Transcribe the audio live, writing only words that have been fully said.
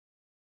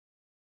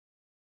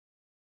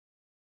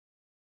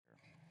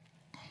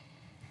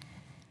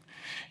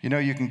You know,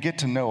 you can get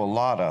to know a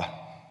lot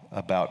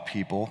about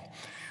people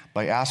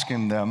by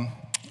asking them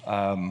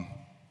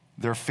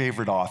their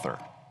favorite author.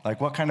 Like,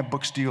 what kind of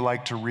books do you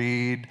like to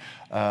read?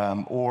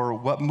 Or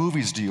what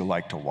movies do you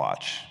like to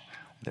watch?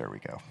 There we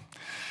go.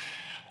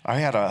 I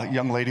had a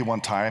young lady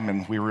one time,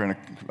 and we were in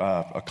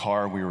a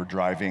car. We were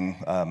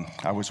driving.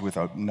 I was with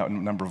a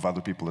number of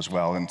other people as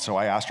well. And so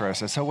I asked her, I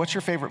said, so what's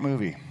your favorite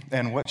movie?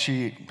 And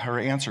her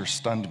answer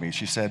stunned me.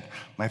 She said,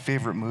 my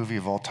favorite movie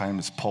of all time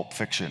is Pulp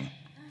Fiction.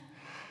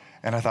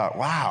 And I thought,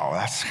 wow,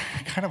 that's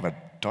kind of a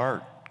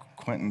dark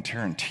Quentin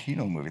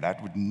Tarantino movie.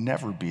 That would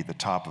never be the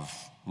top of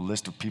the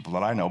list of people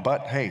that I know.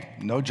 But hey,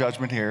 no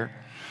judgment here.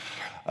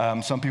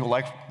 Some people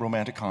like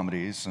romantic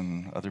comedies,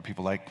 and other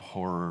people like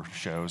horror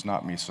shows,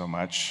 not me so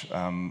much.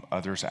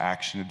 Others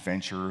action,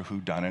 adventure,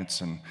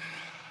 whodunits. And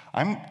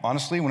I'm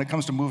honestly, when it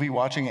comes to movie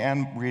watching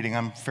and reading,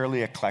 I'm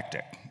fairly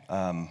eclectic.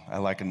 I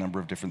like a number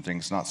of different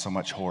things, not so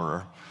much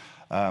horror.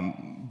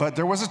 But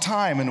there was a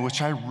time in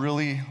which I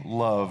really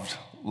loved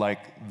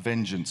like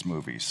vengeance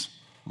movies,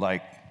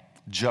 like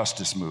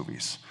justice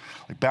movies.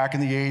 Like back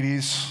in the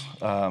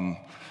 80s,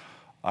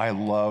 I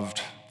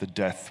loved the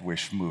Death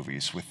Wish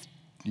movies with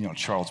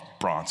Charles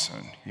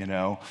Bronson,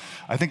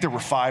 I think there were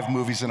 5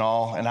 movies in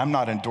all, and I'm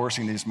not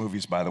endorsing these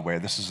movies, by the way.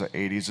 This is the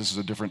 80s. This is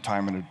a different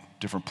time and a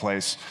different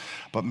place.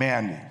 But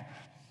man,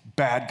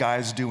 bad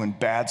guys doing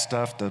bad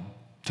stuff to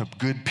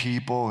good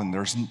people, and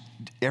there's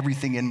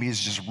everything in me is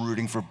just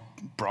rooting for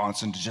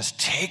Bronson to just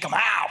take them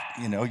out.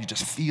 You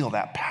just feel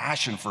that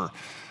passion for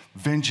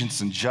vengeance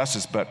and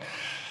justice. But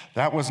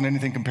that wasn't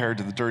anything compared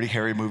to the Dirty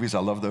Harry movies. I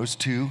loved those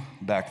too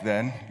back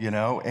then,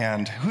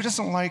 And who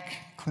doesn't like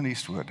Clint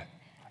Eastwood?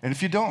 And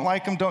if you don't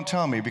like him, don't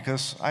tell me,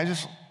 because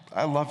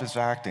I love his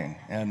acting.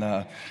 And,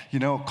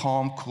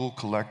 calm, cool,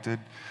 collected,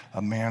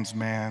 a man's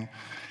man.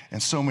 And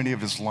so many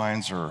of his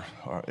lines are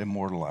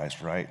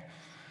immortalized, right?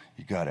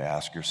 You got to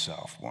ask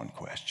yourself one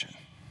question.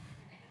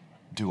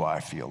 Do I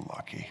feel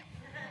lucky?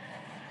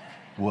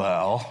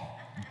 Well,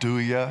 do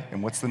you?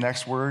 And what's the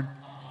next word?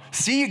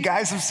 See, you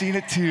guys have seen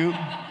it too.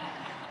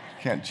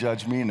 Can't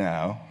judge me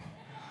now.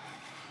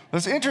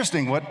 It's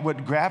interesting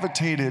what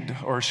gravitated,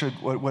 or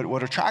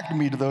what attracted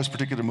me to those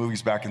particular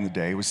movies back in the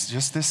day was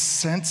just this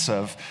sense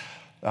of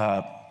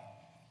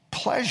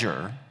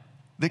pleasure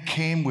that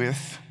came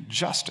with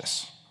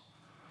justice.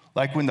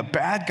 Like when the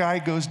bad guy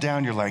goes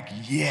down, you're like,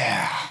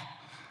 yeah.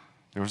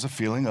 There was a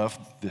feeling of,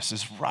 this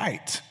is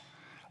right.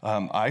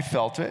 I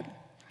felt it.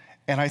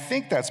 And I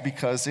think that's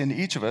because in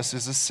each of us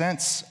is a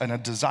sense and a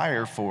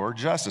desire for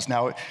justice.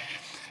 Now,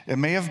 it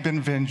may have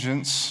been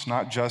vengeance,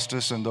 not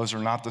justice, and those are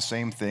not the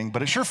same thing,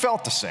 but it sure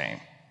felt the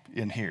same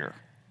in here.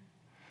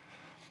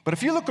 But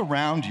if you look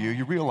around you,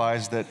 you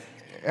realize that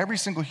every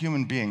single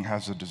human being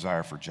has a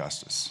desire for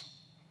justice.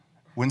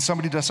 When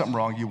somebody does something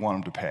wrong, you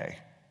want them to pay,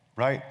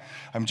 right?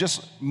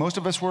 Most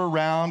of us were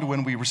around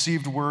when we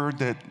received word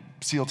that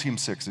SEAL Team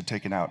 6 had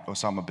taken out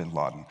Osama bin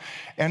Laden.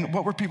 And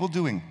what were people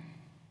doing?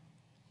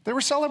 They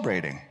were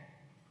celebrating.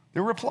 They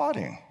were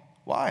applauding.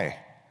 Why?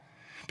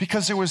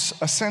 Because there was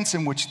a sense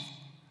in which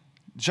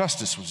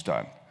justice was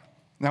done.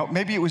 Now,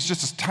 maybe it was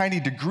just a tiny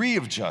degree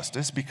of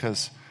justice,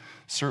 because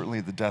certainly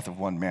the death of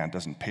one man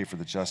doesn't pay for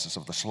the justice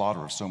of the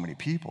slaughter of so many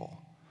people.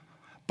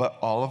 But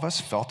all of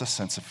us felt a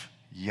sense of,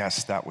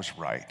 yes, that was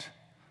right.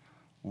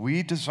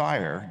 We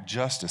desire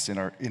justice in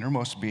our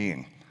innermost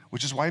being,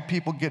 which is why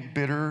people get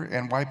bitter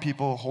and why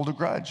people hold a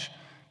grudge,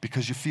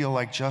 because you feel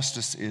like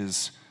justice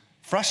is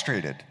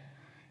frustrated.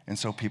 And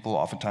so people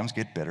oftentimes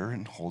get bitter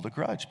and hold a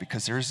grudge,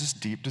 because there is this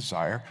deep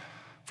desire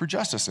for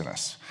justice in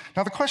us.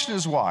 Now, the question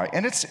is why?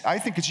 And I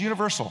think it's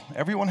universal.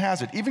 Everyone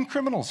has it. Even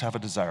criminals have a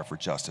desire for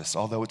justice,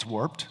 although it's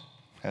warped,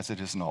 as it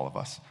is in all of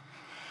us.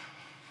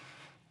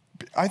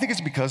 I think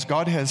it's because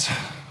God has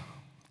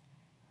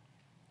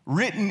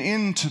written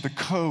into the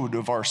code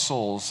of our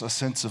souls a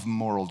sense of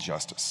moral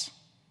justice.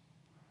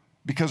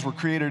 Because we're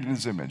created in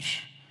His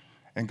image,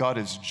 and God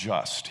is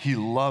just. He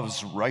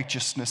loves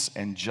righteousness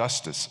and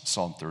justice,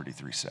 Psalm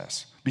 33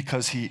 says,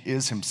 because He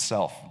is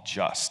Himself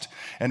just.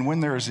 And when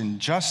there is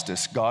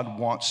injustice, God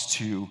wants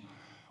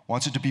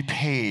it to be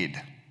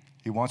paid.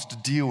 He wants to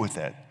deal with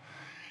it.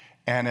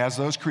 And as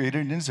those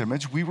created in His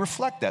image, we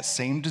reflect that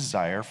same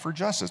desire for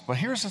justice. But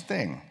here's the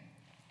thing.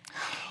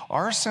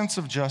 Our sense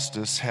of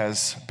justice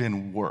has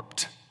been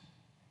warped.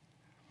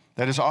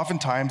 That is,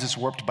 oftentimes it's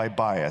warped by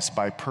bias,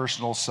 by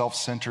personal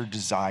self-centered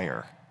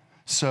desire.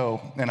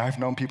 So, and I've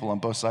known people on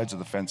both sides of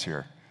the fence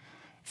here,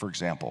 for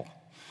example.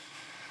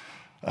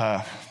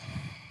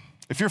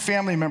 If your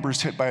family member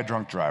is hit by a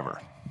drunk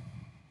driver,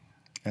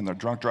 and the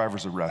drunk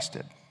driver's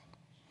arrested,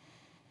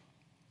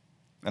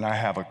 and I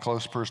have a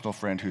close personal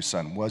friend whose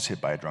son was hit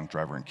by a drunk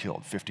driver and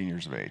killed, 15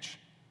 years of age.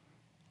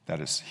 That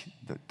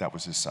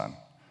was his son.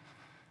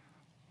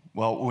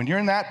 Well, when you're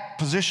in that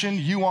position,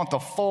 you want the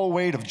full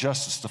weight of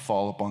justice to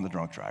fall upon the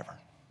drunk driver.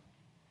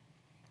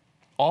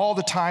 All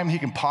the time he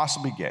can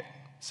possibly get.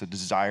 It's a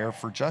desire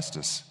for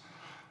justice.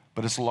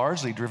 But it's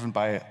largely driven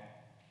by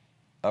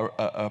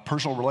a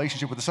personal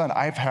relationship with the son.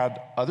 I've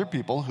had other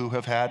people who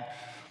have had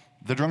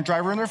the drunk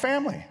driver in their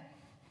family.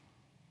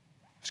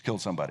 who's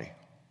killed somebody.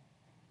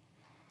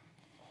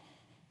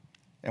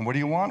 And what do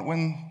you want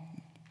when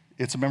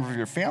it's a member of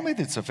your family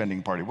that's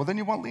offending party? Well, then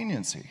you want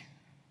leniency.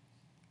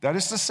 That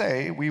is to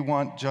say, we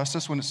want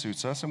justice when it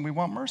suits us, and we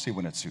want mercy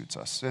when it suits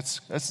us. It's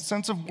a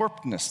sense of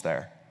warpedness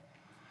there.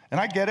 And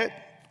I get it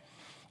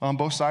on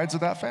both sides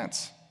of that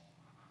fence.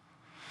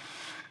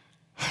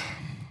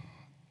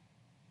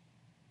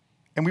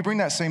 And we bring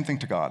that same thing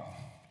to God.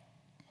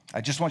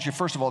 I just want you,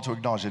 first of all, to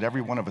acknowledge that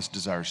every one of us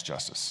desires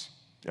justice.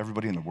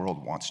 Everybody in the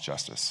world wants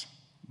justice,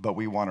 but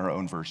we want our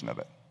own version of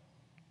it.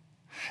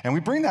 And we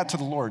bring that to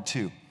the Lord,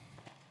 too.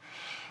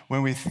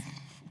 When we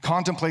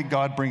contemplate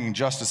God bringing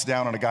justice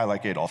down on a guy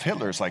like Adolf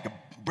Hitler, it's like,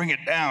 bring it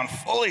down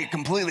fully,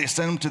 completely,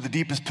 send him to the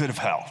deepest pit of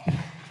hell.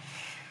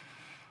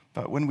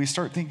 But when we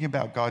start thinking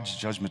about God's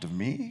judgment of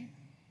me,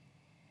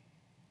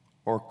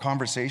 or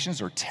conversations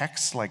or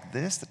texts like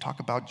this that talk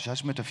about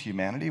judgment of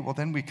humanity, well,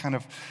 then we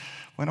don't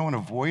want to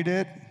avoid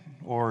it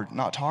or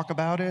not talk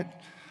about it.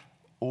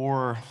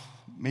 Or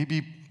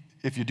maybe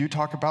if you do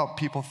talk about,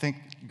 people think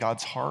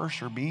God's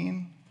harsh or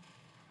mean.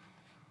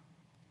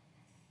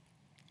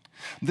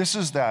 This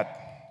is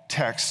that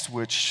text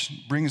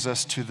which brings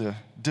us to the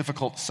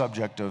difficult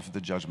subject of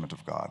the judgment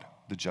of God,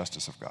 the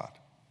justice of God.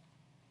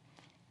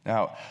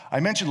 Now,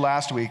 I mentioned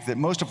last week that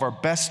most of our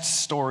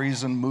best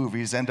stories and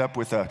movies end up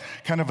with a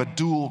kind of a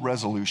dual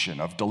resolution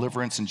of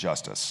deliverance and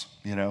justice.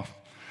 You know,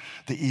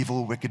 the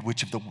evil, wicked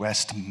witch of the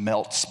West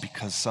melts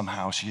because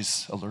somehow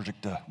she's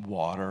allergic to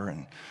water,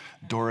 and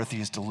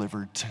Dorothy is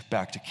delivered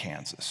back to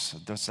Kansas.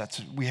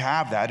 We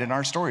have that in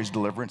our stories,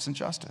 deliverance and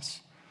justice.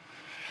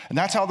 And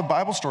that's how the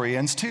Bible story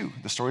ends too,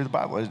 the story of the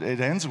Bible. It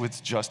ends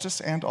with justice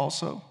and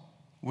also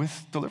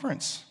with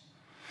deliverance.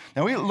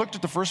 Now, we looked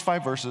at the first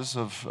 5 verses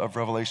of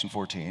Revelation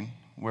 14,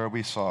 where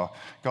we saw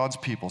God's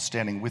people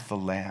standing with the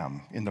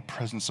Lamb in the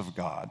presence of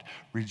God,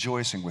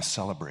 rejoicing with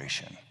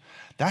celebration.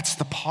 That's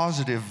the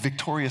positive,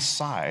 victorious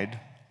side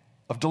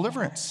of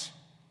deliverance.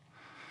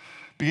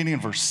 Beginning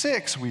in verse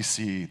 6, we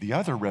see the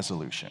other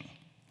resolution.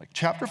 Like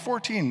chapter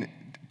 14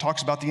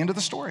 talks about the end of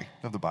the story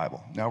of the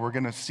Bible. Now, we're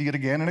going to see it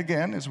again and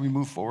again as we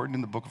move forward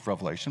in the book of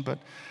Revelation, but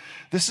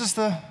this is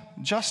the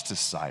justice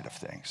side of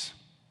things.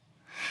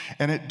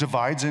 And it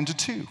divides into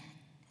 2,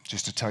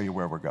 just to tell you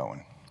where we're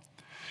going.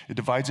 It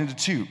divides into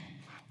 2.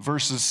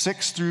 Verses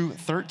 6 through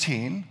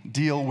 13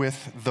 deal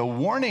with the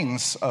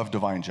warnings of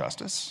divine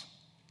justice,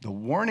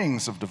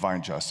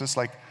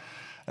 like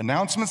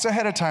announcements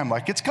ahead of time,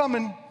 like it's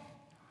coming.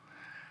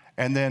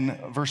 And then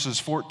verses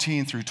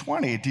 14 through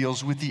 20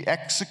 deals with the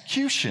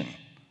execution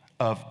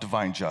of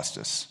divine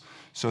justice.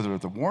 So there are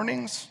the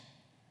warnings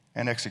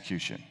and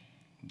execution,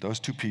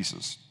 those 2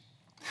 pieces.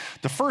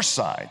 The first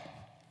side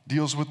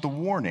deals with the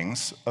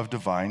warnings of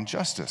divine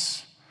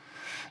justice.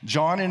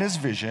 John, in his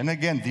vision,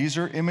 again, these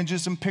are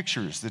images and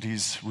pictures that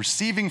he's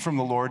receiving from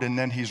the Lord, and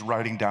then he's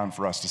writing down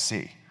for us to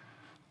see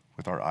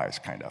with our eyes,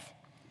 kind of.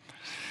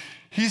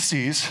 He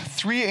sees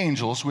 3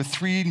 angels with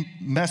 3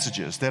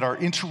 messages that are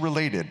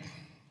interrelated.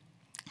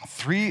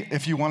 3,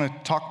 if you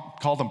want to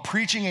call them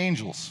preaching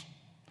angels,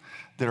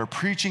 that are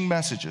preaching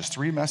messages,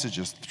 3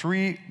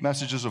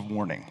 messages of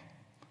warning.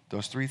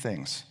 Those 3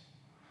 things.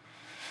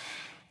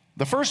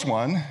 The first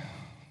one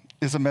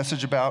is a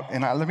message about,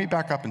 and let me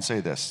back up and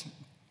say this.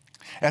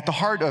 At the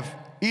heart of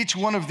each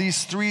one of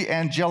these 3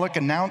 angelic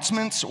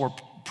announcements or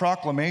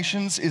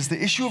proclamations is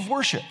the issue of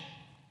worship.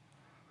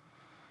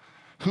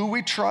 Who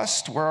we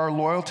trust, where our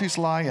loyalties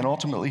lie, and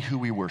ultimately who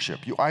we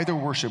worship. You either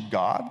worship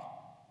God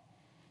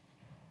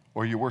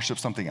or you worship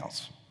something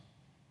else.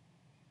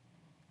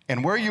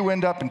 And where you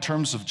end up in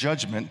terms of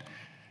judgment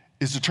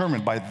is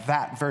determined by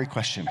that very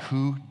question.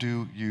 Who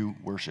do you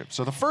worship?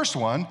 So the first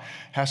one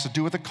has to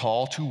do with a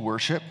call to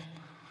worship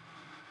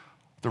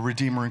the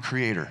Redeemer and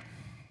Creator.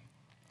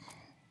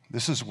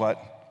 This is what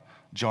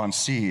John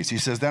sees. He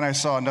says, "Then I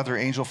saw another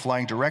angel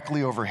flying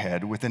directly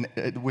overhead with an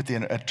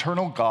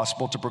eternal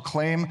gospel to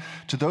proclaim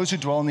to those who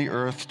dwell on the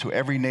earth, to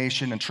every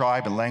nation and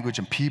tribe and language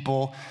and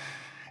people.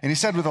 And he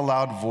said with a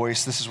loud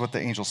voice," this is what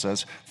the angel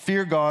says,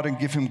 "Fear God and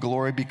give him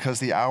glory, because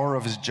the hour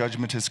of his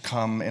judgment has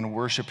come, and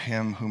worship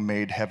him who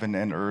made heaven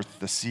and earth,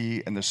 the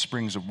sea and the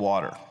springs of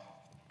water."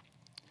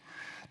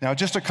 Now,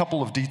 just a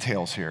couple of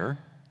details here.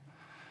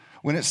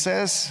 When it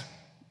says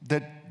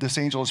that this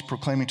angel is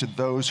proclaiming to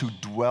those who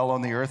dwell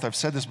on the earth, I've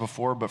said this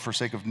before, but for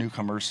sake of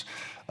newcomers,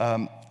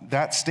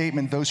 that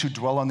statement, those who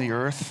dwell on the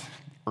earth,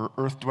 or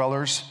earth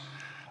dwellers,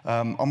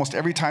 almost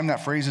every time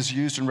that phrase is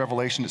used in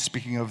Revelation, it's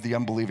speaking of the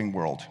unbelieving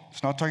world.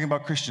 It's not talking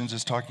about Christians,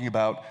 it's talking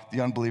about the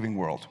unbelieving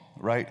world,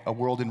 right? A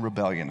world in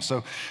rebellion.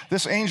 So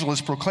this angel is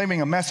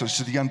proclaiming a message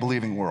to the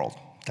unbelieving world.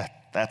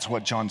 That's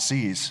what John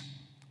sees.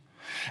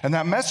 And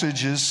that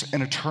message is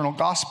an eternal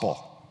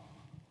gospel.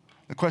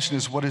 The question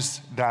is, what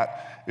is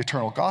that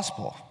eternal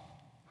gospel?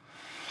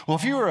 Well,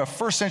 if you were a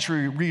first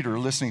century reader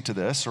listening to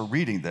this or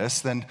reading this,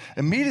 then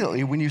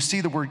immediately when you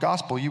see the word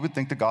gospel, you would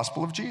think the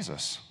gospel of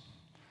Jesus.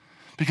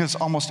 Because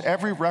almost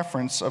every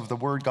reference of the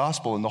word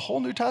gospel in the whole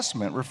New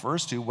Testament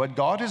refers to what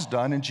God has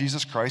done in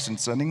Jesus Christ in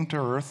sending him to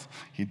earth.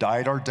 He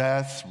died our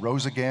death,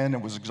 rose again,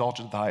 and was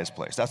exalted to the highest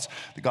place. That's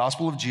the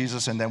gospel of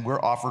Jesus, and then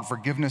we're offered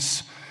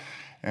forgiveness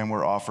and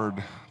we're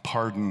offered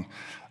pardon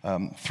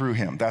through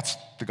him. That's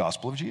the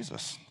gospel of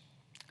Jesus.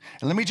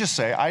 And let me just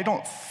say, I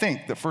don't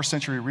think that first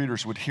century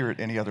readers would hear it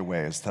any other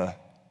way as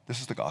this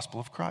is the gospel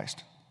of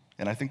Christ.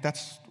 And I think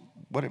that's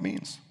what it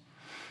means.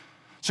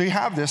 So you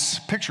have this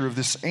picture of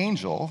this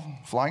angel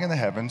flying in the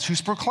heavens who's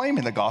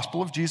proclaiming the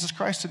gospel of Jesus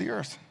Christ to the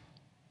earth.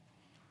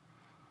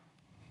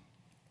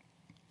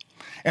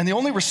 And the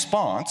only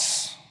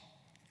response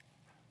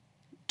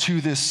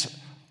to this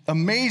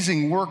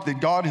amazing work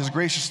that God has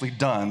graciously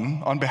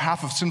done on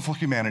behalf of sinful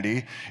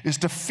humanity is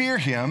to fear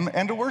him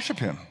and to worship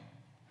him.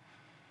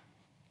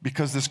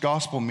 Because this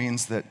gospel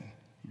means that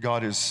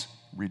God is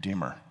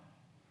Redeemer.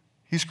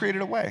 He's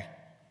created a way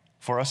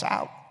for us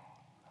out.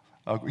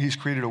 He's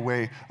created a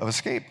way of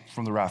escape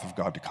from the wrath of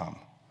God to come.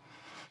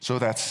 So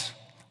that's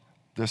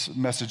this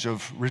message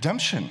of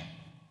redemption.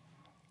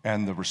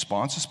 And the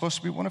response is supposed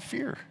to be one of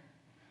fear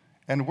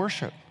and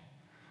worship.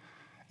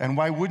 And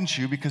why wouldn't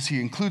you? Because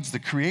he includes the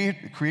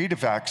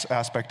creative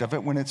aspect of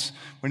it when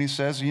he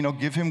says,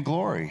 give him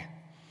glory.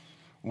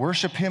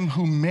 Worship him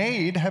who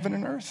made heaven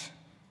and earth.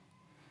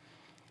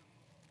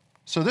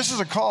 So this is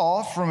a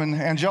call from an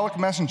angelic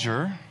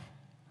messenger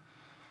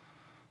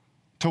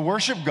to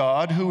worship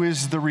God, who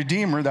is the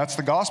Redeemer, that's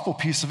the gospel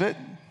piece of it,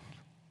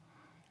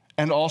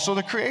 and also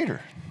the Creator,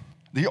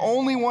 the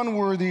only one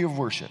worthy of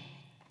worship.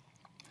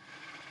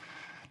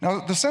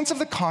 Now, the sense of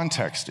the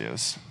context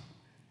is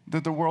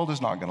that the world is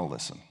not going to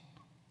listen,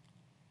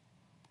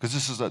 because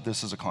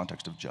this is a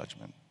context of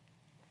judgment.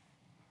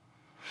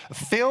 A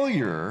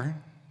failure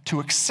to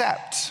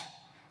accept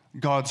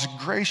God's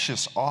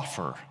gracious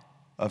offer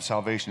of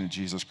salvation in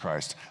Jesus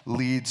Christ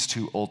leads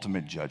to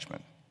ultimate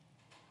judgment.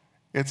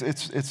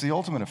 It's the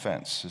ultimate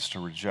offense is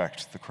to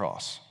reject the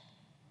cross.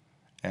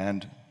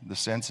 And the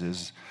sense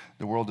is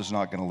the world is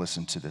not going to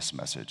listen to this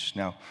message.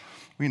 Now,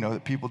 we know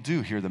that people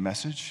do hear the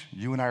message.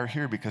 You and I are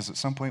here because at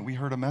some point we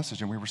heard a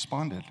message and we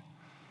responded.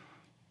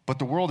 But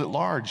the world at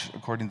large,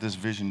 according to this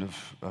vision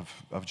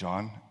of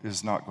John,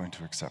 is not going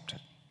to accept it.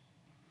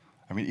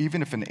 I mean,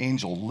 even if an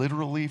angel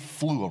literally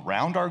flew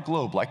around our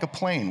globe like a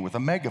plane with a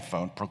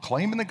megaphone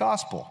proclaiming the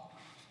gospel,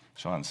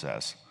 John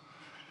says,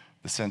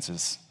 the sense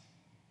is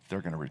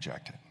they're going to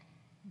reject it.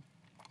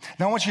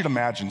 Now, I want you to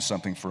imagine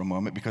something for a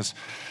moment, because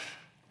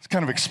it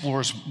kind of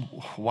explores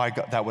why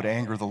that would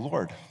anger the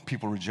Lord,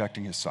 people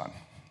rejecting his son.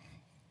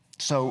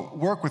 So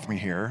work with me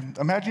here.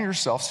 Imagine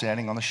yourself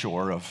standing on the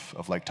shore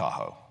of Lake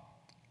Tahoe.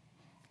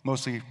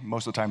 Most of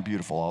the time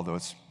beautiful, although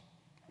it's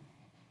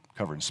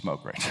covered in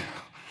smoke right now.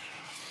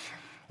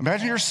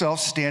 Imagine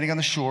yourself standing on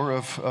the shore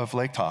of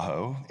Lake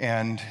Tahoe,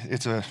 and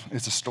it's a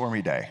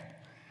stormy day,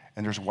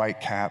 and there's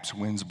white caps,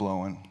 winds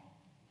blowing.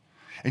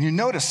 And you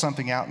notice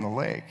something out in the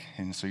lake,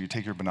 and so you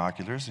take your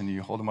binoculars and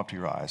you hold them up to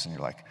your eyes, and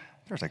you're like,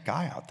 there's a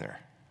guy out there.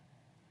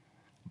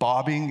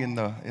 Bobbing in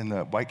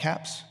the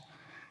whitecaps,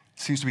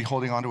 seems to be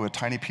holding onto a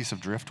tiny piece of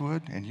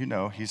driftwood, and you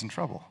know he's in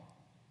trouble.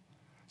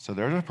 So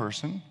there's a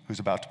person who's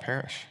about to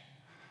perish.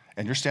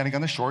 And you're standing on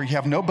the shore, you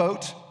have no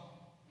boat,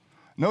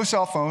 no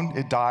cell phone,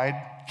 it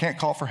died, can't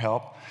call for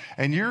help,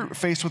 and you're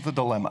faced with a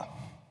dilemma.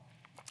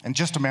 And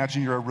just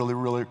imagine you're a really,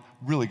 really,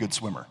 really good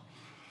swimmer.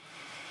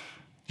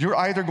 You're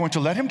either going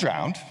to let him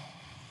drown,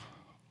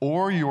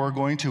 or you're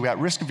going to, at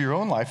risk of your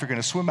own life, you're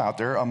going to swim out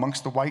there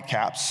amongst the white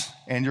caps,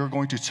 and you're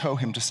going to tow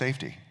him to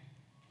safety.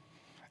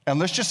 And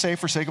let's just say,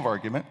 for sake of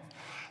argument,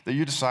 that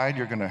you decide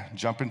you're going to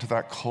jump into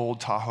that cold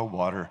Tahoe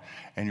water,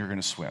 and you're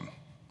going to swim.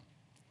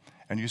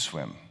 And you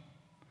swim,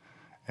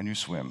 and you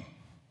swim,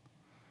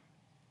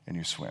 and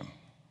you swim.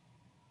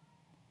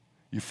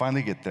 You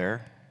finally get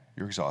there,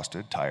 you're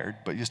exhausted, tired,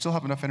 but you still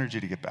have enough energy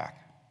to get back.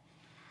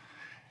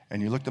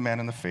 And you look the man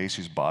in the face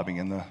who's bobbing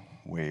in the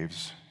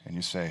waves, and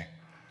you say,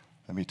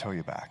 let me tow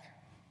you back.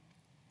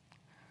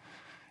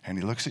 And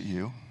he looks at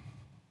you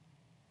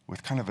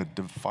with kind of a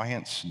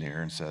defiant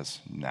sneer and says,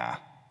 nah,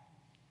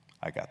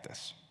 I got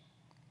this.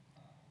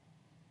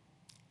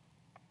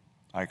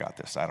 I got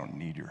this. I don't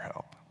need your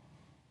help.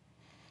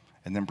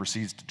 And then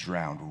proceeds to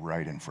drown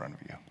right in front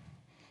of you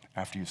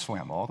after you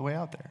swam all the way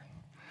out there.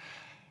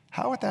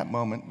 How at that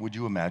moment would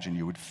you imagine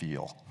you would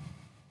feel?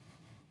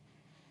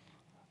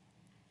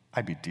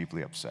 I'd be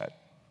deeply upset.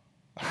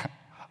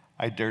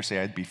 I dare say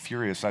I'd be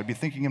furious. I'd be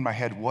thinking in my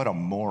head, what a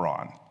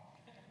moron.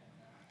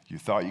 You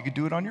thought you could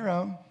do it on your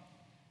own,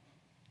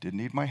 didn't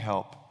need my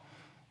help,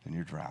 then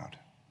you're drowned.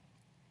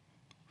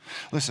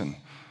 Listen,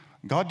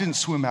 God didn't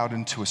swim out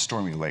into a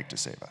stormy lake to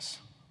save us.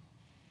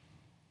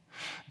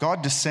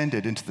 God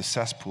descended into the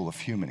cesspool of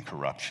human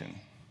corruption,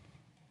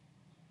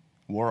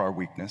 wore our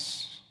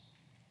weakness,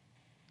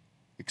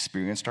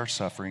 experienced our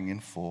suffering in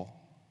full,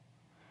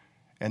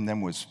 and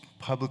then was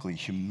publicly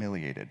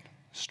humiliated,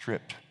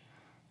 stripped,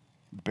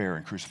 bare,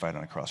 and crucified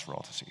on a cross for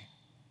all to see.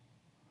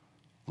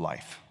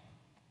 Life.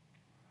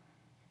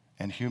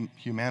 And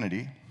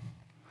humanity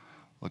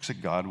looks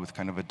at God with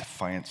kind of a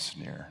defiant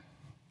sneer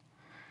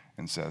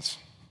and says,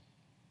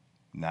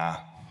 nah,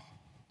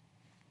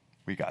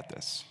 we got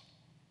this.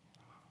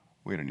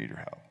 We don't need your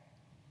help.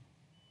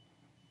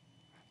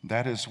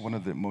 That is one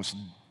of the most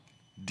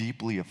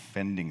deeply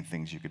offending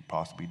things you could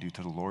possibly do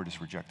to the Lord,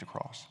 is reject the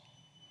cross.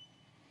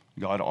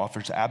 God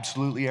offers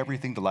absolutely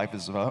everything, the life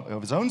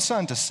of his own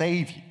son, to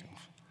save you.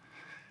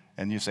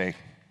 And you say,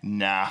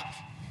 nah,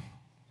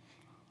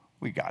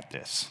 we got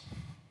this.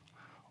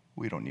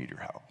 We don't need your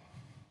help.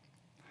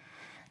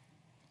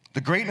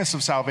 The greatness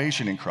of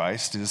salvation in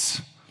Christ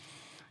is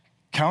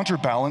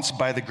counterbalanced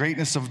by the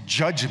greatness of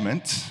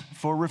judgment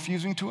for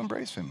refusing to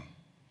embrace him,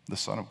 the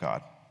Son of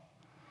God.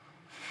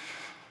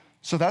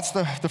 So that's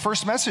the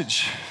first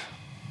message.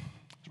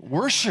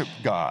 Worship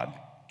God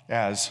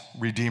as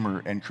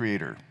Redeemer and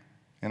Creator.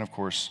 And of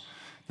course,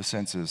 the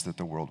sense is that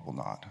the world will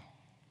not.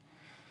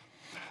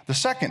 The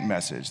second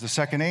message, the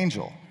second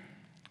angel,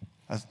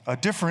 a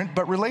different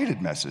but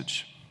related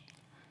message.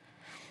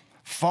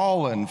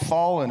 Fallen,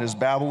 fallen is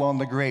Babylon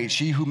the Great,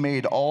 she who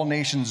made all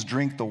nations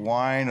drink the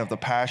wine of the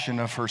passion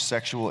of her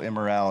sexual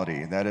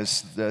immorality. That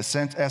is the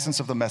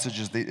essence of the message,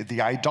 is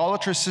the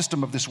idolatrous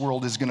system of this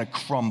world is going to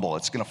crumble.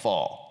 It's going to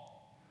fall.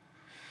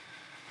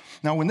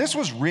 Now, when this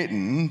was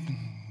written,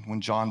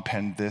 when John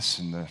penned this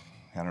in the,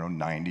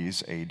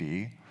 90s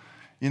AD,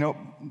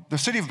 the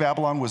city of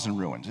Babylon was in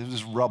ruins. It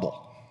was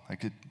rubble.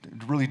 Like it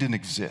really didn't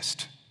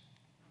exist.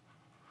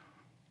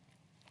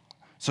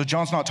 So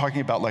John's not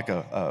talking about like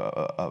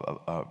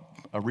a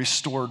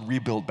restored,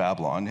 rebuilt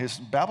Babylon.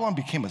 Babylon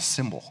became a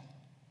symbol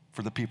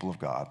for the people of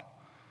God,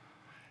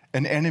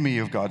 an enemy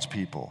of God's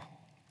people,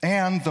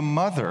 and the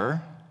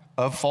mother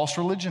of false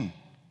religion.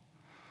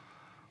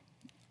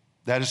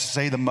 That is to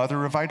say, the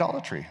mother of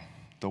idolatry,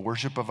 the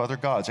worship of other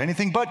gods,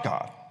 anything but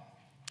God.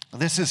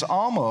 This is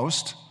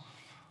almost,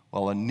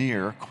 a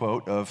near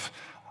quote of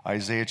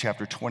Isaiah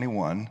chapter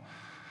 21,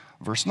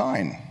 verse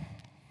 9.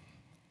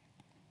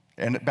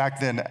 And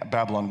back then,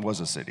 Babylon was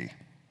a city,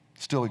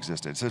 still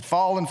existed. It said,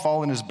 fallen,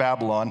 fallen is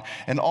Babylon,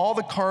 and all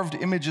the carved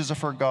images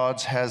of her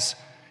gods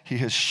he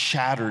has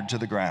shattered to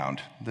the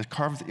ground. The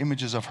carved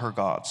images of her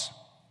gods.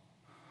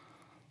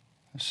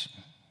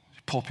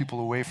 Pull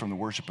people away from the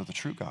worship of the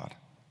true God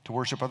to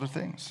worship other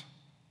things.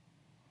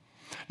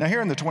 Now,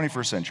 here in the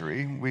 21st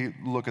century, we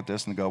look at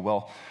this and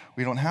go,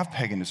 we don't have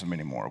paganism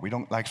anymore. We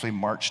don't actually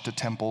march to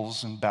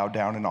temples and bow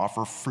down and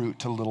offer fruit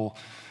to little,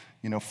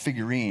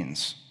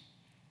 figurines.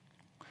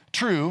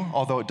 True,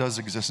 although it does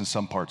exist in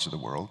some parts of the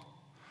world.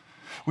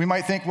 We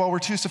might think, we're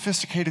too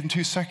sophisticated and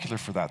too secular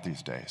for that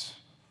these days.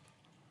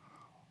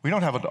 We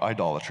don't have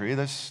idolatry.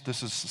 This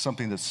is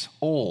something that's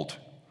old,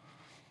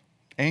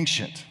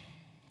 ancient.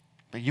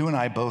 But you and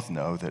I both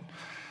know that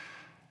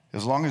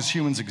as long as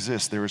humans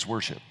exist, there is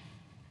worship.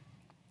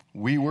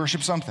 We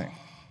worship something.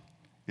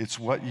 It's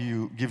what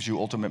gives you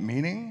ultimate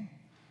meaning.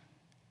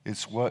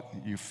 It's what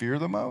you fear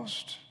the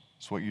most.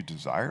 It's what you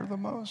desire the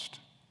most.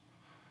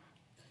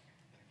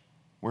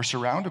 We're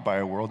surrounded by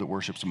a world that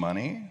worships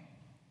money,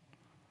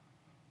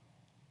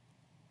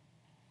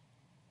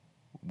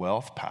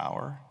 wealth,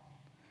 power.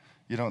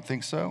 You don't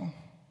think so?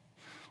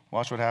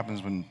 Watch what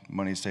happens when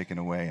money's taken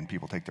away and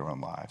people take their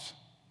own lives.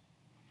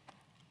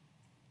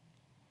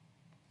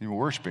 You're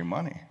worshiping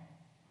money.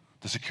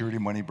 The security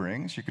money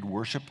brings. You could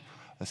worship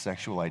a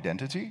sexual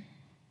identity,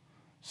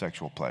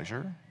 sexual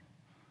pleasure,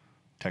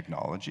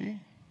 technology,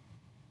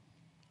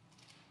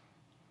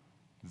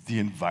 the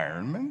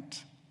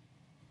environment.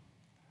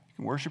 You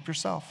can worship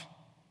yourself.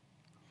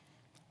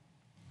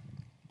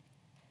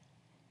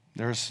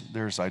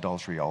 There's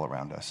idolatry all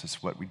around us.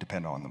 It's what we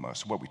depend on the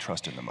most, what we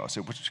trust in the most,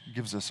 which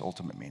gives us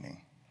ultimate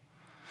meaning.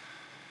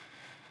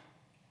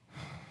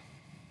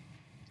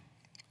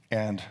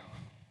 And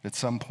at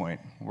some point,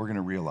 we're going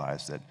to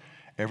realize that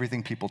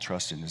everything people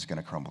trust in is going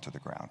to crumble to the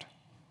ground.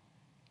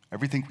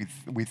 Everything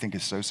we think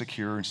is so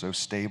secure and so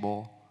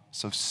stable,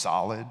 so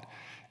solid,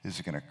 is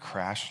going to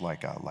crash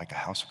like a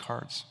house of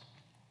cards.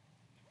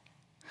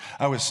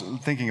 I was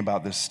thinking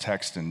about this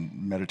text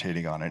and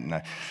meditating on it,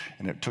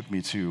 and it took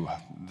me to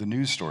the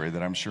news story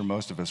that I'm sure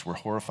most of us were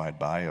horrified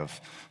by of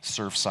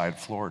Surfside,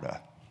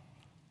 Florida.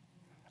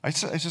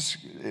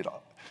 It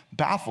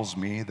baffles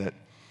me that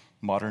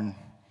modern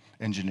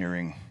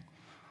engineering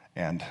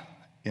and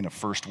in a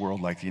first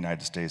world like the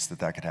United States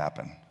that could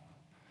happen.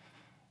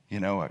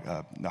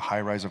 The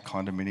high rise of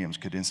condominiums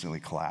could instantly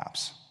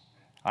collapse.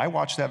 I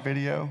watched that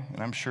video,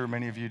 and I'm sure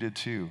many of you did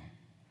too.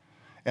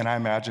 And I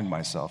imagined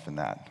myself in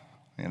that.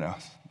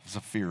 It's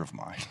a fear of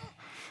mine,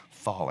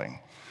 falling.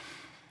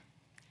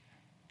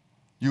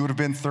 You would have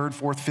been third,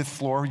 fourth, fifth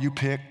floor, you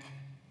pick.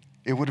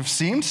 It would have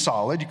seemed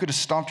solid. You could have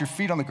stomped your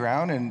feet on the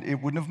ground and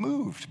it wouldn't have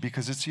moved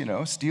because it's,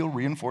 steel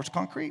reinforced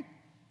concrete.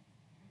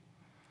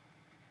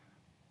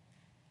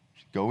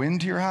 Go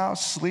into your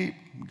house, sleep,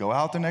 go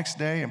out the next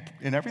day,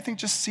 and everything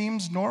just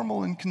seems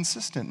normal and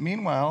consistent.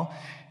 Meanwhile,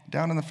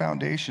 down in the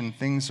foundation,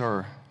 things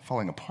are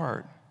falling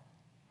apart.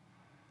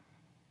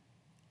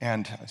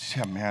 And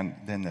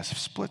then this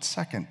split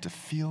second to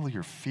feel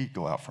your feet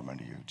go out from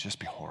under you, just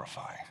be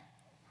horrifying.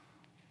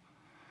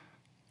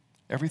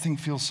 Everything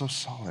feels so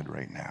solid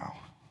right now.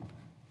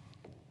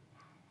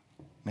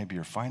 Maybe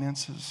your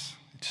finances,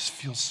 it just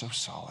feels so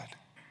solid.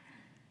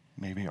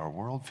 Maybe our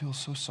world feels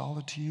so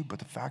solid to you, but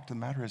the fact of the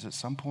matter is at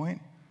some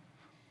point,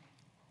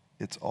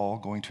 it's all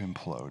going to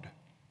implode.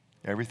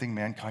 Everything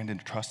mankind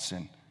entrusts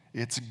in,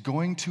 it's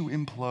going to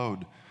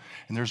implode.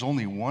 And there's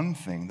only one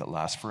thing that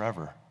lasts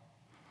forever.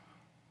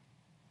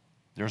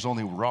 There's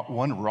only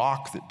one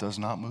rock that does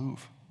not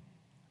move,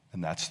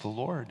 and that's the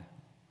Lord.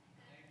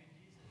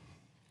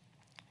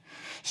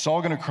 It's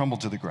all going to crumble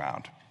to the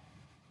ground.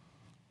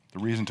 The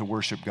reason to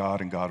worship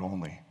God and God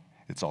only,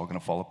 it's all going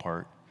to fall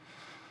apart.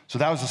 So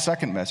that was the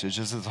second message,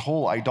 is that the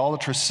whole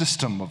idolatrous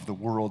system of the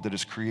world that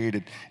is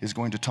created is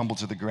going to tumble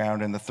to the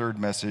ground. And the third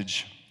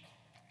message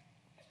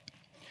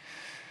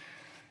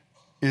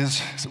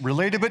is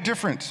related but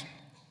different.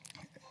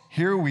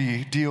 Here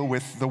we deal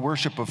with the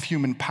worship of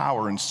human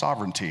power and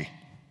sovereignty.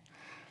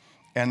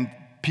 And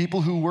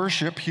people who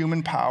worship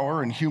human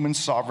power and human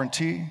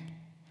sovereignty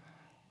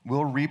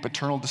will reap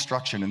eternal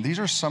destruction. And these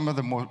are some of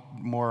the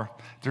more,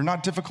 they're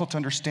not difficult to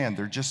understand,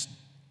 they're just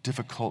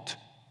difficult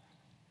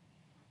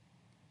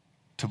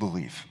to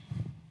believe.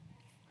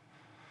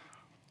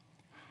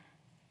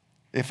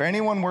 If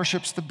anyone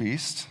worships the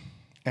beast,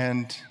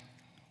 and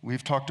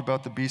we've talked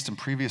about the beast in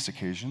previous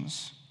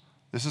occasions,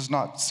 this is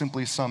not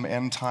simply some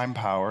end-time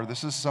power.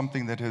 This is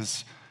something that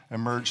has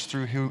emerged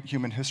through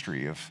human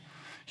history of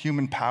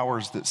human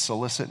powers that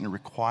solicit and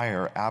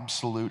require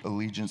absolute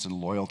allegiance and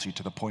loyalty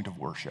to the point of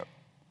worship.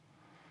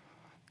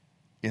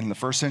 In the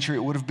first century,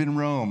 it would have been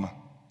Rome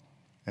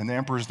and the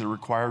emperors that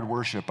required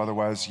worship.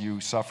 Otherwise,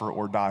 you suffer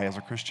or die as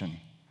a Christian.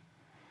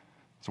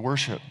 It's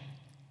worship.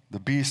 The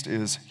beast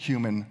is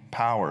human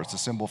power. It's a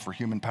symbol for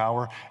human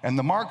power. And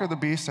the mark of the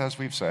beast, as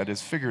we've said,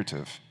 is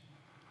figurative.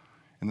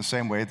 In the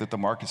same way that the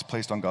mark is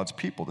placed on God's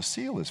people, the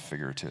seal is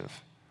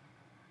figurative.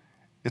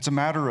 It's a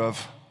matter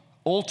of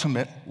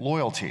ultimate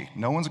loyalty.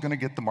 No one's going to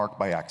get the mark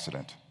by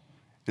accident.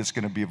 It's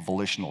going to be a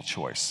volitional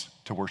choice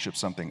to worship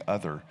something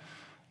other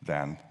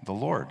than the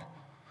Lord.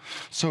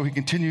 So he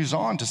continues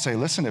on to say,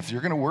 listen, if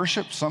you're going to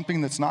worship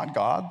something that's not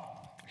God,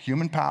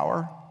 human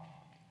power,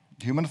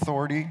 human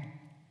authority,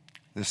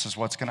 this is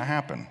what's going to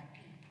happen.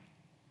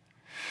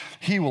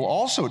 He will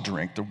also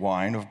drink the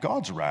wine of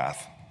God's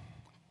wrath,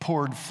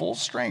 poured full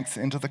strength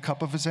into the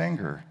cup of his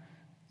anger,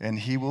 and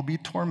he will be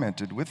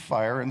tormented with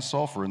fire and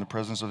sulfur in the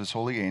presence of his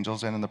holy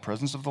angels and in the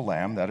presence of the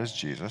Lamb, that is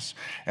Jesus.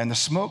 And the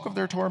smoke of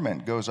their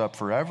torment goes up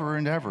forever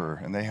and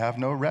ever, and they have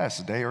no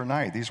rest, day or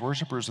night, these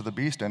worshipers of the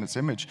beast and its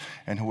image,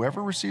 and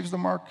whoever receives the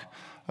mark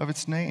of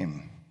its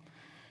name.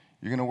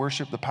 You're going to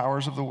worship the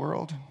powers of the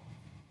world?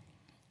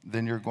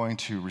 Then you're going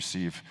to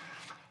receive,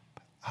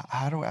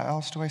 how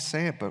else do I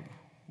say it but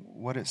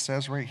what it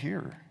says right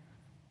here?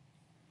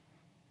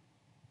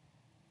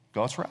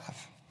 God's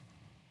wrath.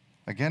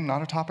 Again,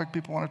 not a topic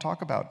people want to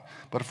talk about.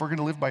 But if we're going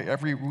to live by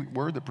every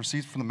word that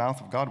proceeds from the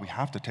mouth of God, we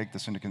have to take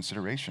this into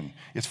consideration.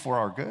 It's for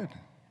our good.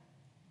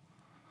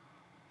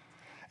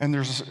 And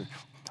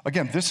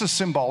this is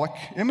symbolic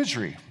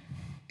imagery.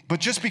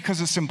 But just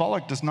because it's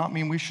symbolic does not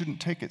mean we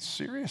shouldn't take it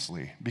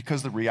seriously,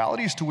 because the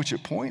realities to which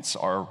it points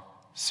are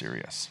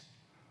serious.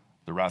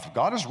 The wrath of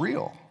God is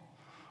real.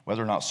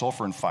 Whether or not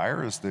sulfur and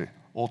fire is the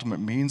ultimate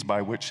means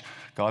by which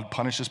God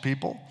punishes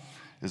people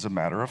is a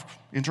matter of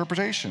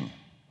interpretation.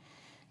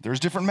 There's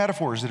different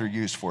metaphors that are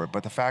used for it,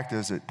 but the fact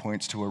is it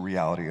points to a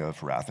reality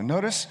of wrath. And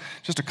notice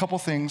just a couple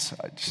things,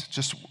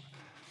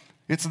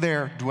 it's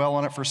there, dwell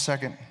on it for a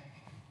second.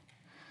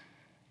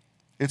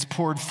 It's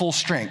poured full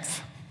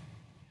strength,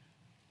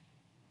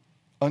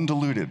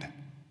 undiluted,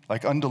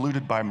 like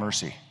undiluted by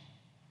mercy.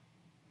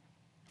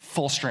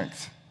 Full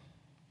strength.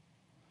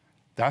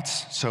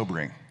 That's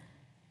sobering.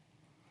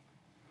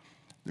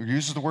 It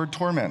uses the word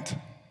torment.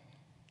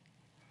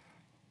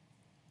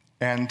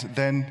 And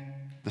then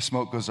the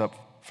smoke goes up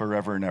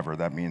forever and ever.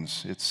 That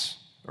means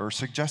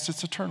suggests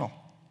it's eternal.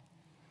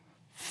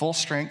 Full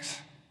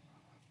strength,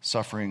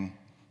 suffering,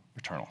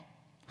 eternal.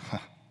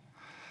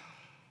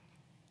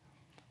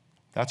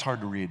 That's hard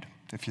to read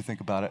if you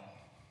think about it.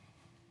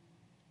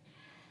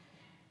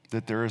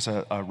 That there is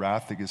a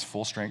wrath that gives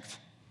full strength.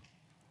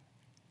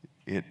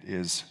 It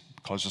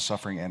causes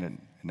suffering and it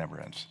never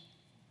ends.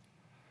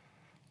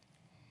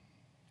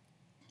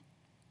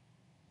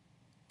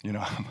 You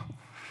know,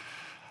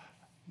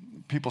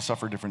 people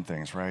suffer different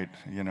things, right?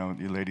 You know,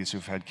 you ladies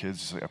who've had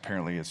kids,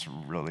 apparently it's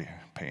really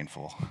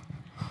painful.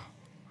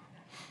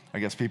 I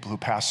guess people who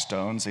pass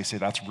stones, they say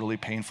that's really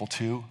painful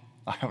too.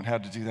 I haven't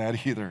had to do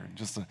that either.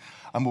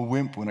 I'm a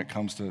wimp when it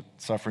comes to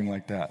suffering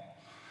like that.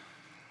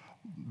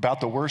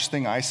 About the worst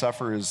thing I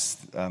suffer is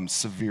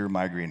severe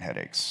migraine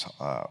headaches,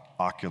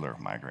 ocular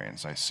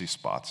migraines. I see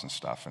spots and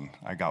stuff, and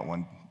I got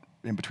one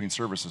in between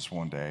services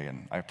one day,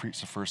 and I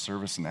preached the first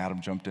service, and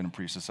Adam jumped in and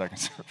preached the second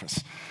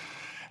service.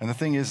 And the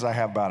thing is, I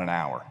have about an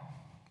hour.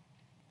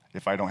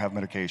 If I don't have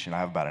medication, I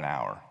have about an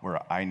hour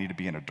where I need to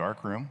be in a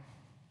dark room,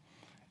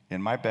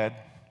 in my bed,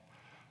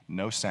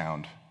 no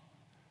sound,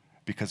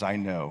 because I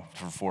know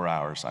for 4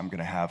 hours I'm going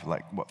to have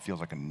like what feels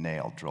like a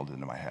nail drilled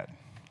into my head.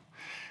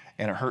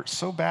 And it hurts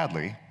so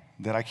badly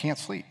that I can't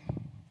sleep.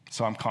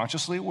 So I'm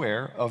consciously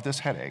aware of this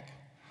headache,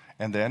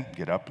 And then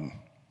get up and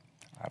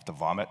I have to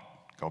vomit,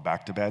 go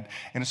back to bed.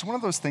 And it's one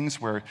of those things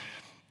where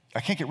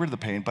I can't get rid of the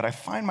pain, but I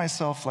find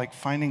myself like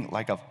finding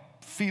like a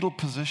fetal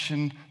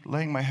position,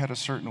 laying my head a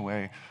certain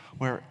way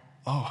where,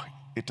 oh,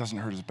 it doesn't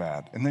hurt as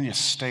bad. And then you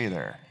stay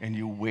there and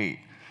you wait.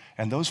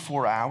 And those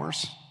 4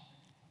 hours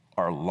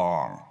are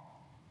long.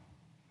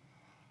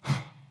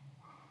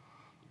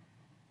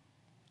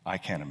 I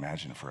can't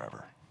imagine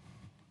forever.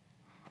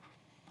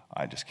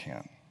 I just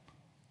can't.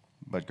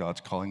 But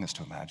God's calling us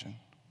to imagine.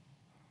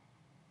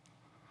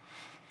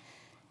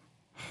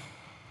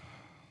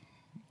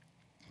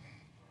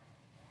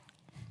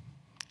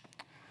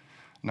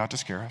 Not to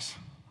scare us,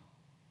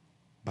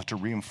 but to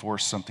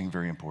reinforce something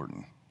very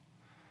important.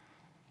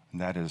 And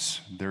that is,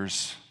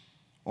 there's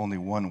only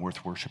one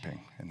worth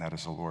worshiping, and that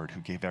is the Lord who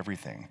gave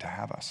everything to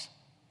have us.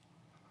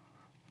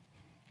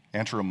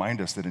 And to remind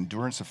us that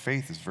endurance of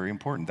faith is very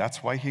important.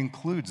 That's why he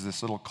includes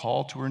this little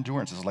call to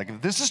endurance. It's like,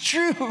 if this is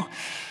true,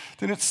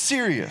 then it's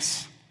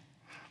serious.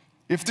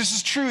 If this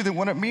is true, then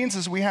what it means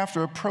is we have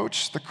to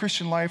approach the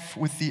Christian life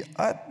with the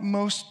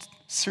utmost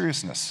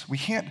seriousness. We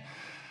can't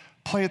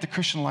play at the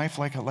Christian life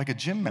like a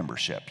gym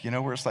membership,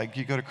 where it's like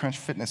you go to Crunch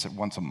Fitness at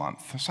once a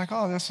month. It's like,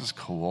 oh, this is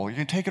cool. You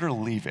can take it or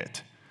leave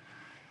it.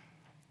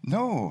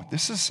 No,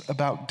 this is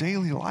about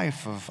daily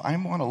life I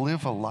want to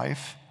live a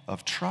life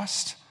of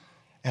trust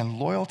and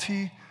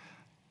loyalty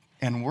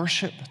and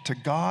worship to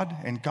God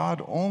and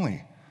God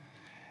only.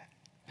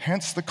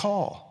 Hence the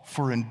call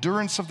for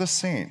endurance of the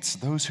saints,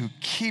 those who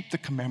keep the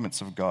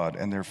commandments of God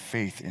and their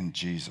faith in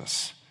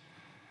Jesus.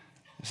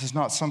 This is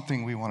not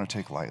something we want to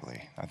take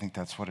lightly. I think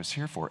that's what it's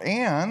here for.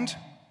 And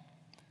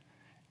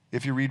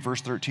if you read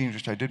verse 13,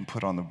 which I didn't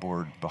put on the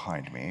board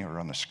behind me or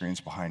on the screens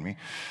behind me,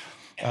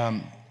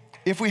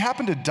 if we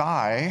happen to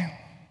die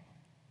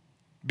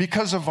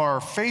because of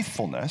our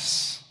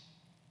faithfulness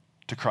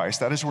to Christ,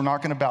 that is, we're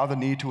not going to bow the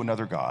knee to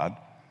another God,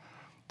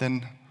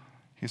 then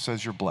he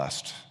says you're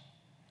blessed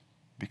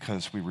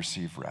because we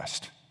receive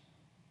rest.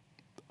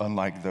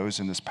 Unlike those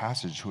in this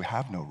passage who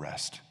have no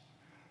rest.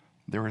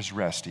 There is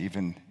rest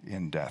even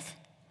in death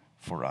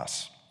for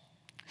us.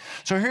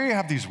 So here you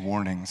have these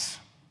warnings,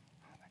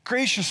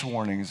 gracious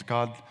warnings,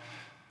 God,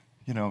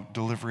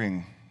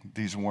 delivering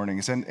these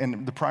warnings.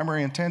 And the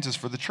primary intent is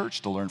for the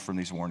church to learn from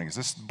these warnings.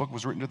 This book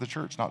was written to the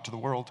church, not to the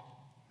world,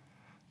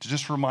 to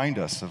just remind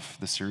us of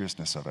the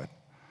seriousness of it.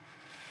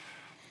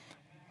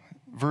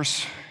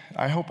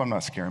 I hope I'm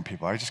not scaring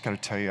people. I just got to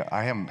tell you,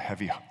 I have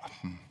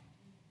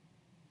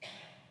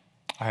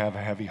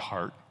a heavy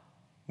heart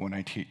when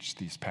I teach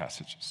these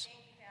passages.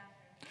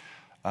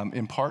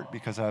 In part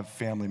because I have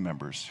family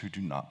members who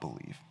do not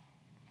believe.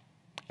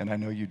 And I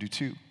know you do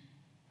too.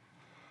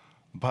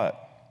 But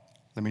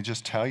let me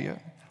just tell you,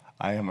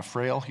 I am a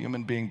frail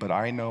human being, but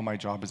I know my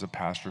job as a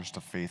pastor is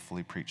to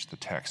faithfully preach the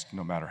text,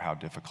 no matter how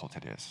difficult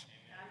it is.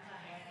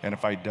 And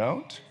if I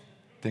don't,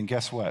 then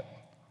guess what?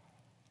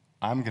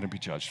 I'm going to be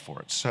judged for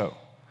it. So,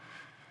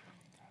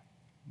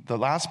 the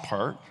last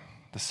part,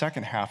 the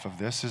second half of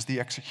this, is the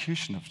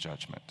execution of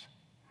judgment.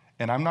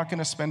 And I'm not going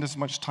to spend as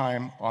much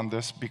time on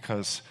this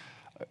because,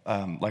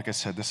 like I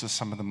said, this is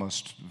some of the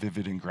most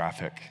vivid and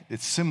graphic.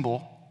 It's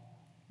symbol,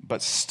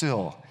 but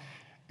still,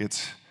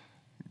 it's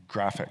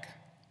graphic.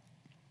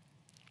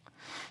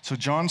 So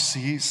John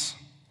sees,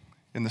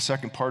 in the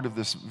second part of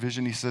this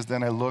vision, he says,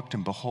 "Then I looked,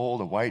 and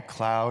behold, a white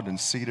cloud, and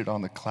seated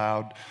on the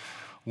cloud,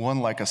 one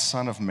like a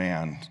son of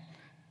man,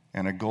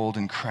 and a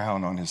golden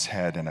crown on his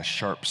head, and a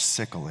sharp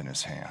sickle in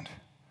his hand."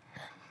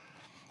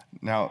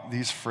 Now,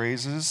 these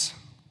phrases,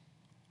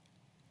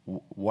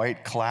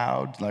 white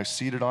cloud, like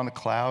seated on a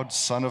cloud,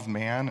 son of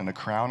man, and a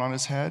crown on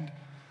his head.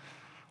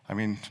 I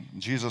mean,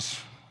 Jesus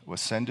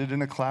ascended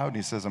in a cloud, and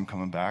he says, I'm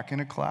coming back in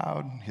a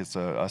cloud.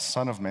 A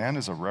son of man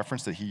is a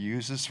reference that he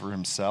uses for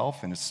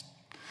himself, and it's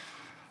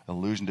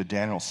allusion to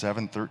Daniel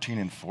 7, 13,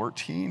 and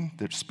 14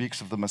 that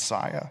speaks of the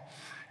Messiah.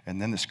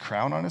 And then this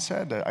crown on his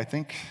head, I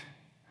think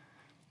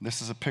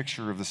this is a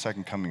picture of the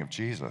second coming of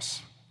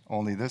Jesus.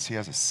 Only this, he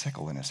has a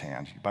sickle in his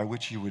hand by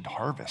which you would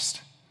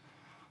harvest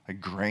like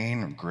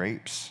grain or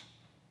grapes.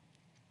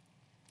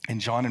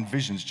 And John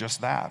envisions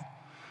just that.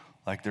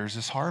 Like there's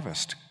this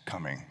harvest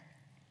coming.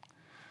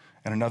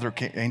 And another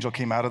angel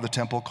came out of the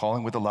temple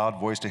calling with a loud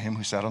voice to him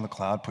who sat on the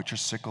cloud, "Put your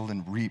sickle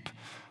and reap,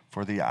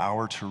 for the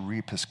hour to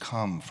reap has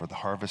come, for the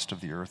harvest of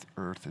the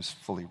earth is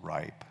fully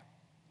ripe."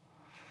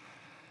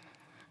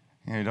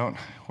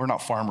 We're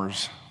not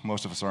farmers,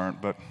 most of us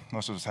aren't, but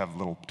most of us have a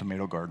little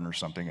tomato garden or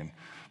something, and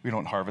we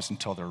don't harvest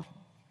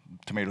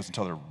tomatoes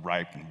until they're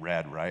ripe and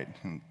red, right?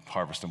 And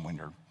harvest them when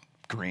they're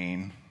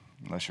green,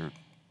 unless you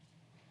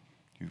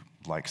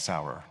like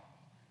sour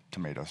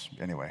tomatoes.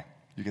 Anyway,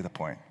 you get the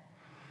point.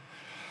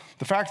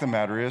 The fact of the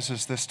matter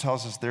is this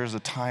tells us there's a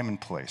time and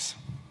place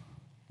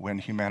when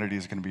humanity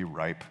is going to be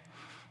ripe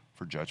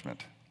for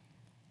judgment.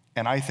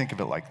 And I think of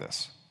it like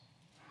this.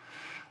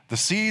 The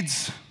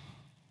seeds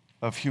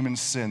of human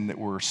sin that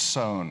were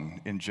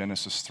sown in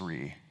Genesis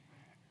 3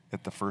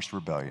 at the first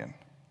rebellion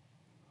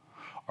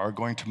are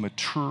going to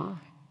mature,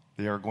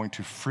 they are going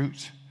to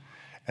fruit,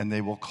 and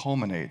they will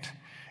culminate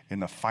in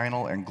the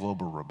final and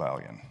global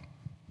rebellion.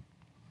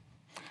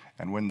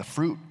 And when the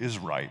fruit is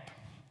ripe,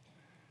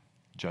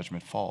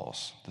 judgment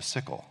falls. The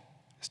sickle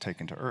is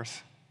taken to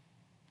earth.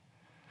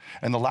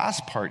 And the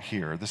last part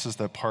here, this is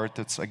the part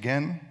that's,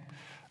 again,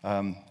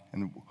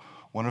 and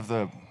one of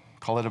the,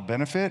 call it a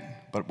benefit,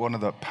 but one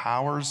of the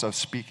powers of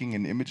speaking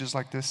in images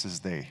like this is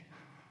they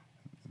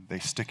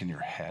stick in your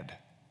head,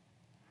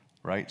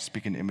 right?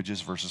 Speaking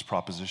images versus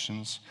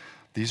propositions.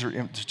 These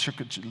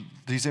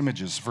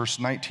images, verse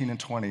 19 and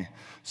 20.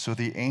 So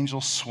the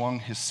angel swung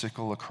his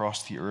sickle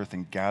across the earth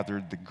and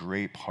gathered the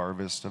grape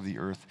harvest of the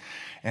earth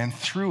and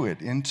threw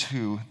it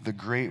into the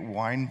great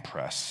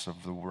winepress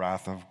of the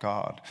wrath of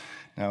God.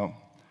 Now,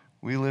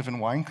 we live in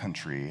wine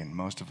country, and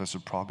most of us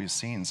have probably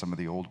seen some of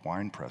the old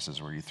wine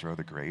presses where you throw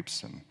the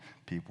grapes and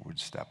people would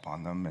step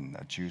on them and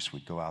the juice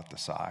would go out the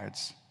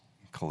sides,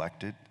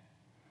 collected.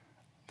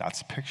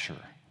 That's a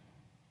picture.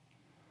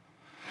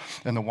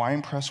 And the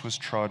winepress was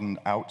trodden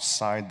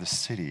outside the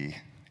city,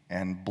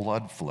 and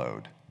blood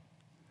flowed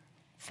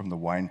from the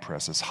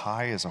winepress as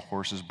high as a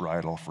horse's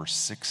bridle for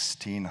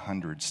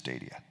 1,600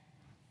 stadia.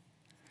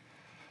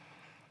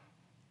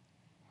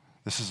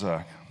 This is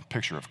a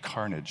picture of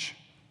carnage.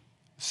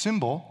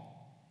 Symbol,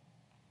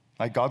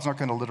 like God's not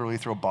going to literally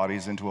throw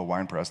bodies into a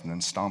winepress and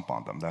then stomp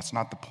on them. That's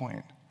not the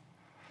point.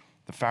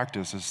 The fact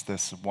is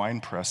this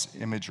winepress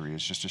imagery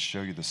is just to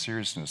show you the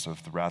seriousness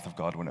of the wrath of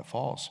God when it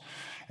falls.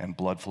 And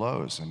blood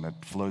flows, and it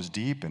flows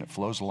deep, and it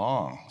flows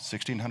long.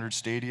 1,600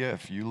 stadia,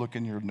 if you look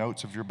in your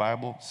notes of your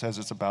Bible, it says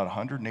it's about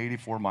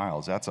 184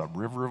 miles. That's a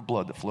river of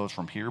blood that flows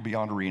from here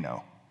beyond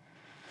Reno.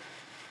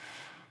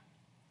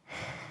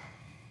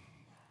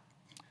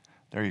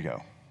 There you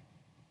go.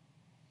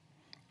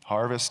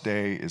 Harvest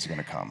day is going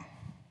to come.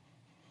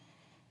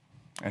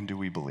 And do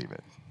we believe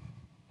it?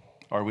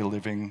 Are we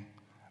living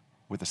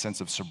with a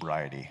sense of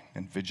sobriety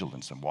and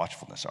vigilance and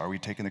watchfulness? Are we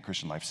taking the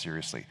Christian life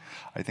seriously?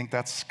 I think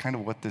that's kind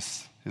of what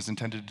this is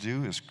intended to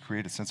do, is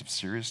create a sense of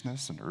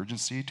seriousness and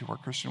urgency to our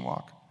Christian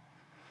walk.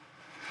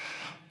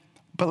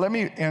 But let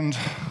me end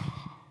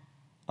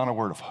on a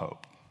word of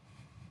hope.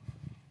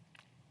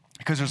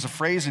 Because there's a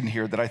phrase in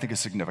here that I think is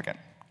significant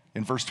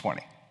in verse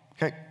 20.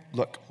 Okay,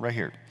 look, right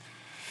here.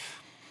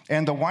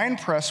 And the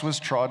winepress was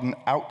trodden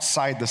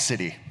outside the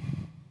city.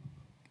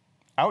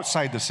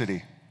 Outside the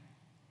city.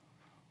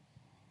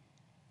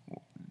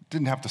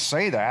 Didn't have to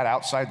say that,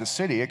 outside the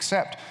city,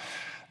 except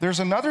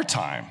there's another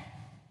time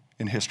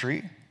in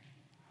history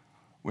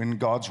when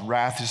God's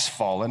wrath is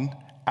fallen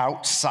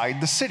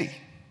outside the city.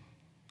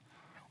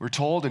 We're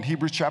told in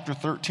Hebrews chapter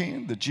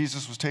 13 that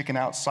Jesus was taken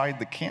outside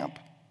the camp,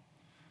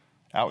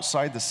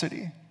 outside the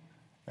city,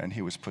 and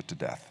he was put to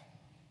death.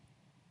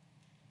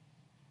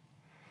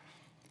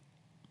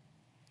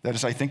 That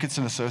is, I think it's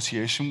an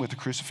association with the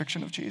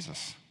crucifixion of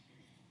Jesus.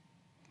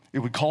 It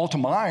would call to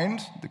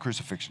mind the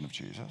crucifixion of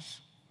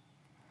Jesus.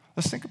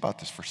 Let's think about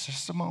this for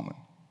just a moment.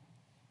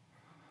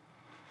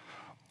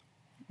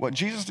 What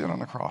Jesus did on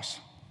the cross,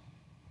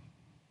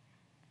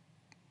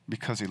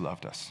 because he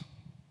loved us.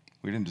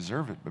 We didn't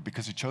deserve it, but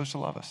because he chose to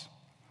love us.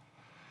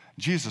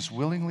 Jesus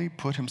willingly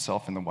put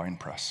himself in the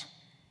winepress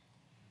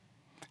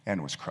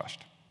and was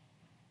crushed.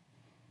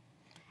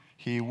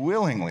 He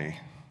willingly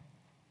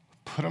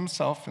put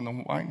himself in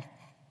the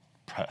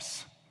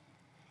winepress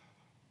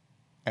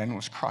and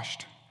was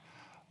crushed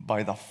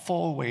by the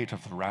full weight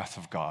of the wrath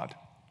of God,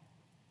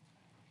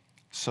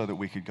 so that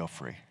we could go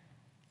free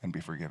and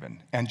be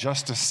forgiven and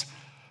justice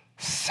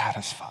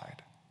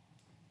satisfied.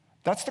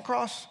 That's the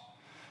cross.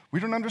 We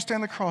don't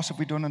understand the cross if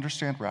we don't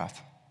understand wrath.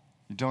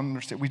 You don't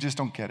understand, we just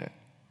don't get it.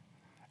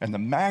 And the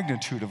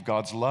magnitude of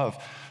God's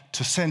love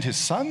to send his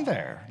son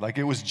there, like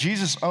it was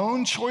Jesus'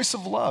 own choice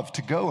of love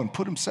to go and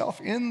put himself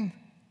in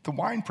the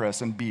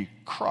winepress and be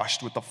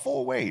crushed with the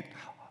full weight,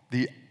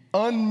 the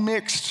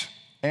unmixed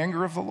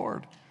anger of the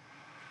Lord.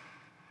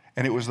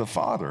 And it was the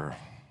Father,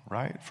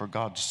 right? For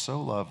God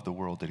so loved the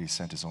world that he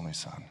sent his only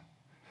son.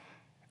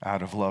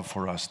 Out of love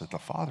for us, that the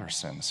Father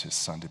sends his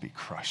son to be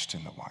crushed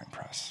in the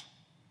winepress.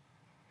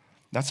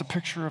 That's a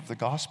picture of the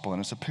gospel, and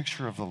it's a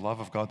picture of the love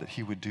of God that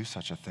he would do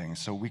such a thing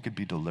so we could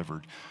be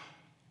delivered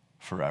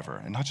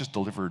forever. And not just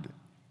delivered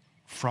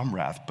from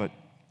wrath, but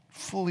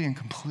fully and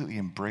completely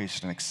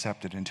embraced and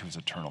accepted into his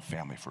eternal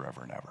family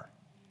forever and ever.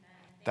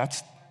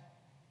 That's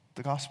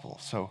the gospel.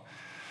 So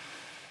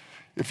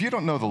if you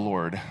don't know the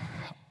Lord,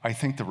 I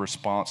think the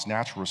response,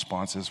 natural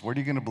response is, what are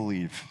you going to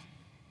believe?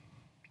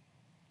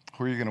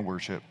 Who are you going to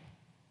worship?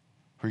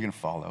 Who are you going to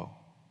follow?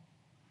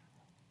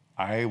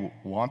 I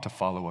want to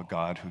follow a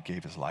God who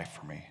gave his life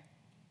for me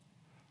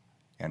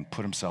and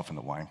put himself in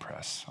the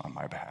winepress on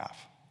my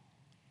behalf.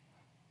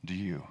 Do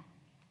you?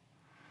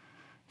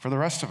 For the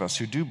rest of us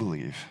who do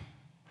believe,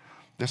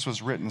 this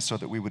was written so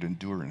that we would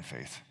endure in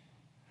faith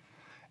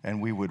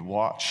and we would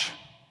watch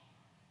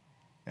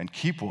and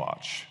keep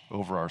watch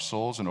over our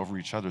souls and over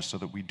each other so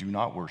that we do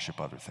not worship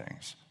other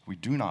things. We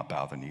do not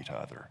bow the knee to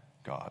other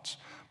gods,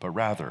 but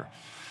rather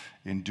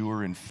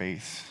endure in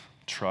faith,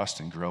 trust,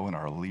 and grow in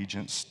our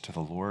allegiance to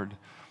the Lord,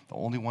 the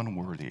only one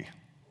worthy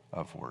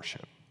of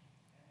worship.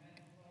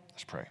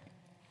 Let's pray.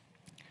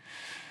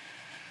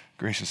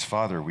 Gracious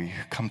Father, we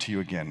come to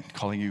you again,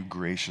 calling you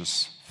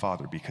gracious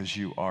Father because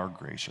you are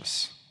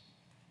gracious.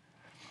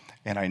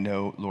 And I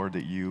know, Lord,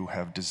 that you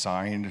have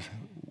designed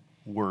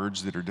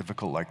words that are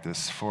difficult like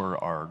this for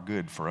our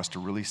good, for us to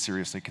really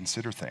seriously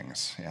consider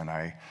things. And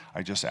I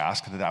just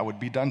ask that that would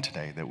be done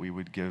today, that we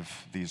would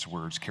give these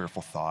words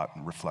careful thought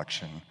and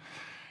reflection,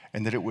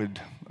 and that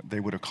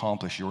they would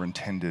accomplish your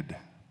intended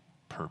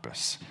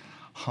purpose,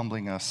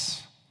 humbling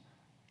us,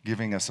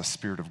 giving us a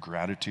spirit of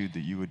gratitude that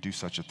you would do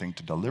such a thing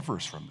to deliver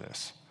us from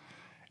this,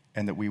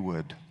 and that we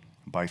would,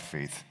 by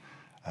faith,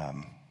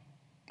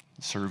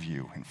 serve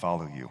you and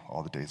follow you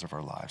all the days of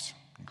our lives.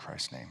 In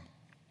Christ's name,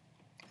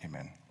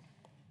 amen.